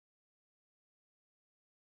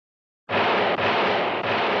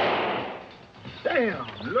Damn,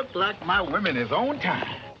 look like my women is on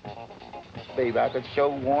time. Baby, I could sure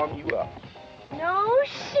warm you up. No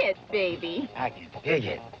shit, baby. I can dig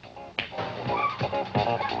it.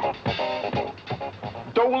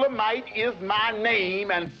 Dolemite is my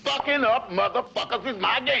name, and fucking up motherfuckers is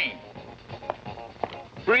my game.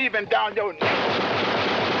 Breathing down your neck.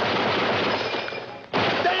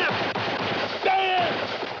 Damn!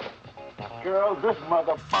 Damn! Girl, this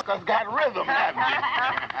motherfucker's got rhythm,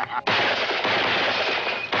 haven't you?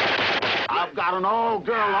 I've got an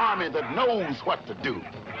all-girl army that knows what to do.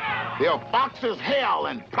 They'll box as hell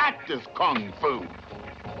and practice kung fu.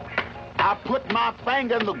 I put my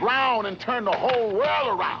finger in the ground and turn the whole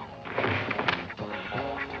world around.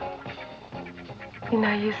 You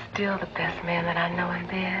know, you're still the best man that I know in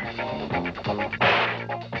bed.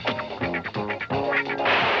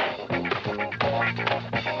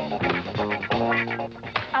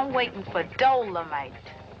 I'm waiting for Dolemite.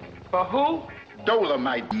 For who?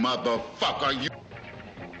 Dolemite, motherfucker, you.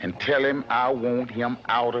 And tell him I want him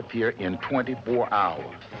out of here in 24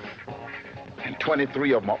 hours. And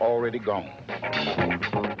 23 of them are already gone.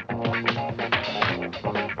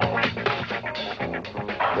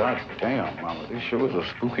 God damn, Mama, this sure is a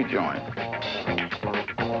spooky joint.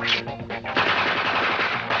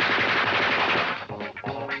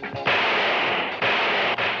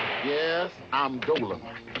 Yes, I'm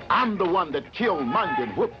Dolemite. I'm the one that killed Monday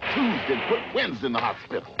and whooped Tuesday and put Wednesday in the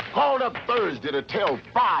hospital. Called up Thursday to tell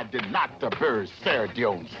Friday not to bury Saturday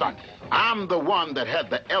on Sunday. I'm the one that had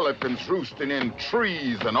the elephants roosting in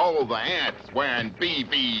trees and all the ants wearing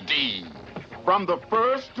BVDs. From the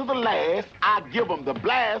first to the last, I give them the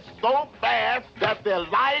blast so fast that their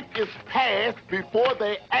life is past before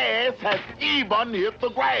their ass has even hit the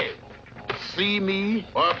grass. See me,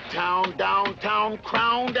 uptown, downtown,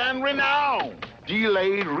 crowned and renowned.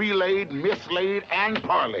 Delayed, relayed, mislaid, and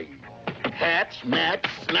parlayed. Hatch, match,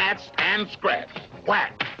 snatched, and scratched.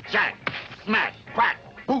 Whack, jack, smack, crack,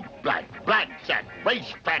 boot black, blackjack,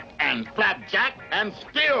 racetrack, and flapjack, and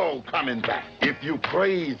still coming back. If you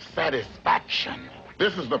crave satisfaction,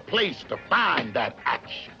 this is the place to find that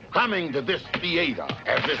action. Coming to this theater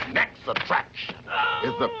as this next attraction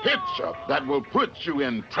is the picture that will put you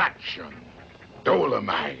in traction.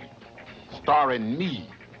 Dolemite, starring me,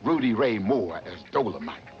 Rudy Ray Moore as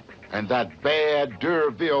Dolemite, and that bad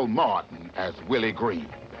Urville Martin as Willie Green.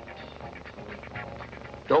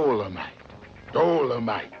 Dolemite,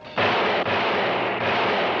 Dolemite.